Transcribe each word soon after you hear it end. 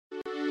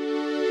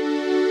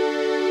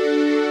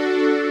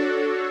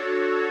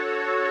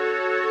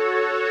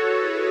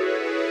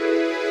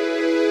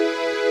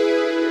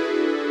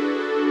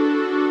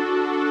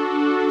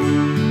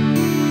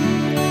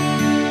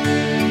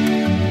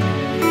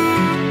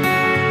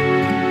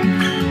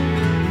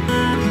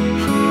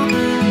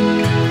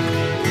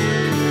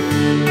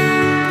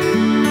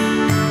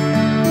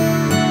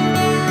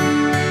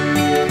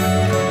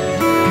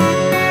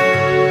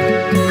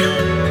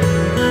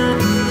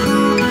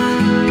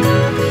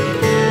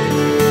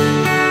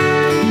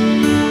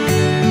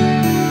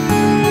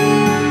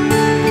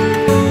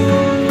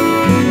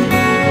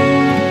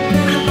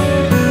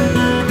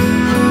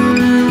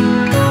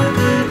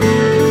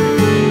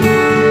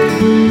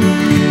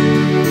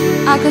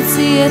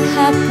it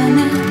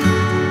happening.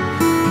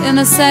 In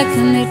a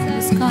second it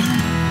was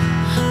gone.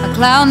 A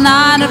cloud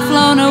nine had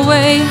flown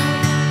away.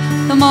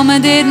 The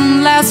moment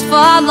didn't last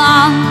for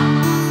long.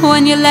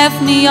 When you left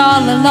me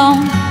all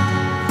alone,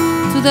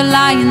 to the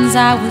lions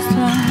I was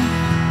thrown.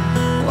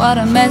 What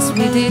a mess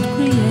we did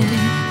create.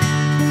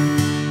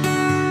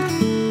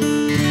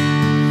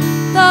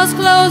 Doors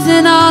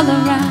closing all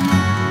around,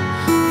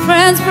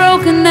 friends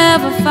broken,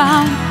 never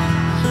found.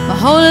 My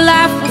whole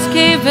life was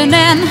caving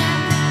in.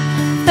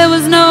 There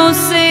was no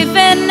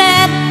saving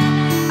it.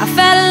 I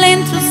fell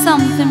into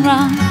something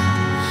wrong.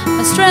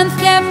 My strength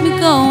kept me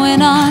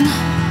going on,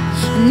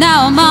 and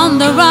now I'm on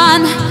the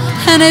run,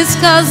 and it's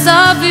 'cause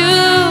of you.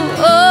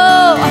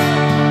 Oh,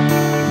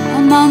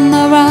 I'm on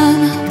the run.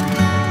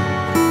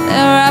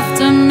 They're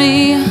after me,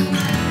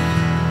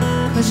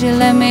 'cause you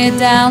let me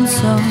down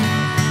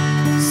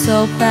so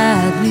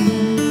badly.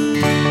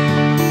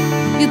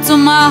 You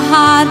took my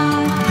heart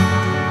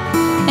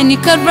and you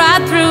cut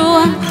right through.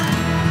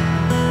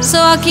 So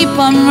I keep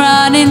on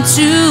running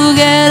to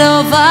get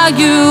over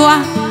you,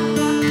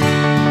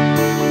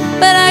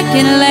 but I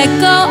can't let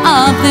go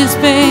of this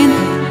pain.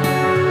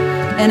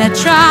 And I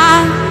try,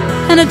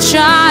 and I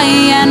try,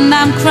 and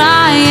I'm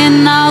crying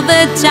all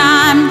the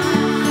time.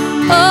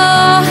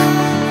 Oh,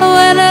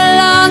 when I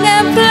long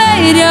and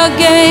played your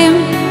game,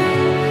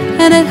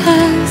 and it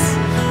hurts,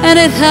 and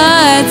it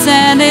hurts,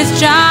 and it's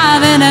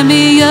driving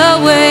me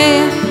away.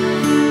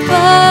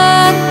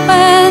 But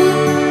when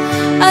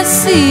I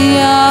see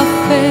your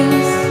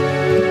face,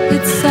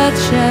 it's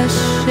such a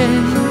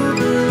shame,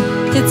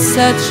 it's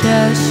such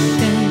a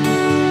shame,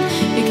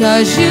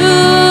 because you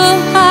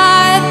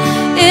hide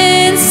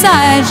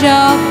inside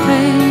your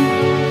pain.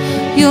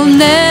 You'll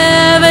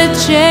never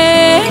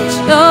change,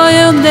 oh,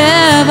 you'll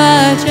never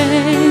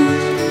change.